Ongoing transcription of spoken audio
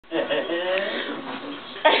Come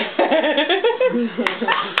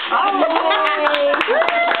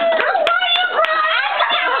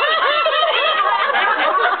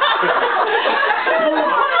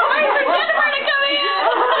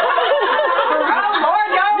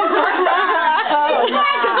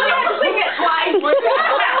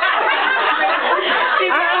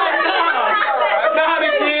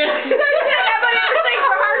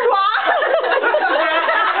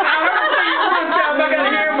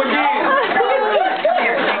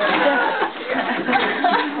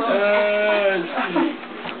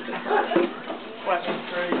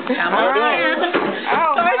on.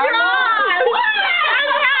 Oh, close your eyes.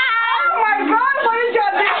 Oh my God, what did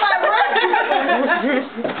y'all do to my breath?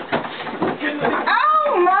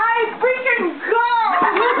 Oh my freaking God.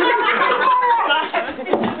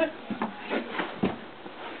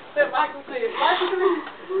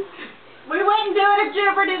 We wouldn't do it if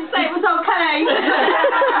Jennifer didn't say it was okay. You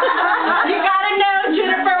gotta know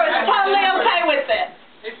Jennifer was totally okay with it.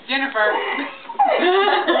 It's Jennifer.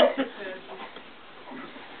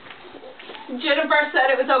 Jennifer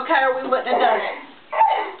said it was okay or we wouldn't have done it.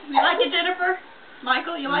 You like it, Jennifer?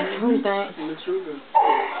 Michael, you like it? What do you think? It looks real good.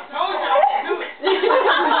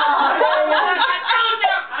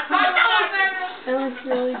 It looks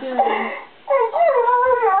really good.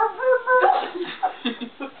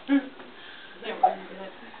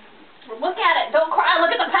 Look at it. Don't cry.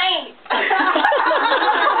 Look at the paint.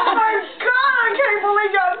 Oh my God, I can't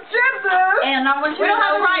believe y'all did this. And I want you to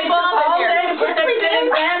know right he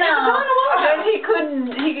didn't know how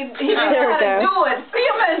to do it. See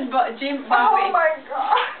him as Jim Bobby. Oh my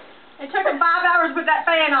God. It took him 5 hours to put that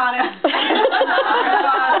fan on him.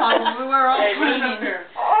 We were all cleaning.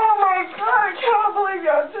 Oh my God, I can't believe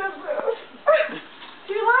y'all did this.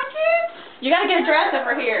 Do you like it? You gotta get a dress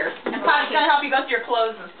over here. And Potty's gonna help you go through your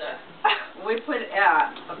clothes and stuff. We put,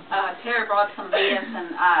 Terry brought some bins, and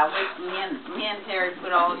me and Terry put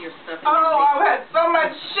all your stuff in. Oh, I've had so much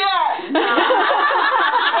shit. We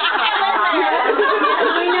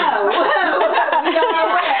know.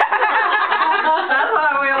 That's why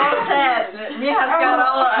we all said. Mia's got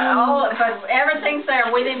all, but everything's there.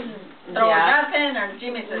 We didn't throw nothing, or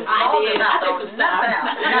Jimmy says, I did not throw nothing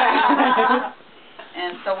out.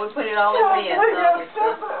 And so we put it all in bins.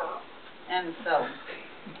 And so.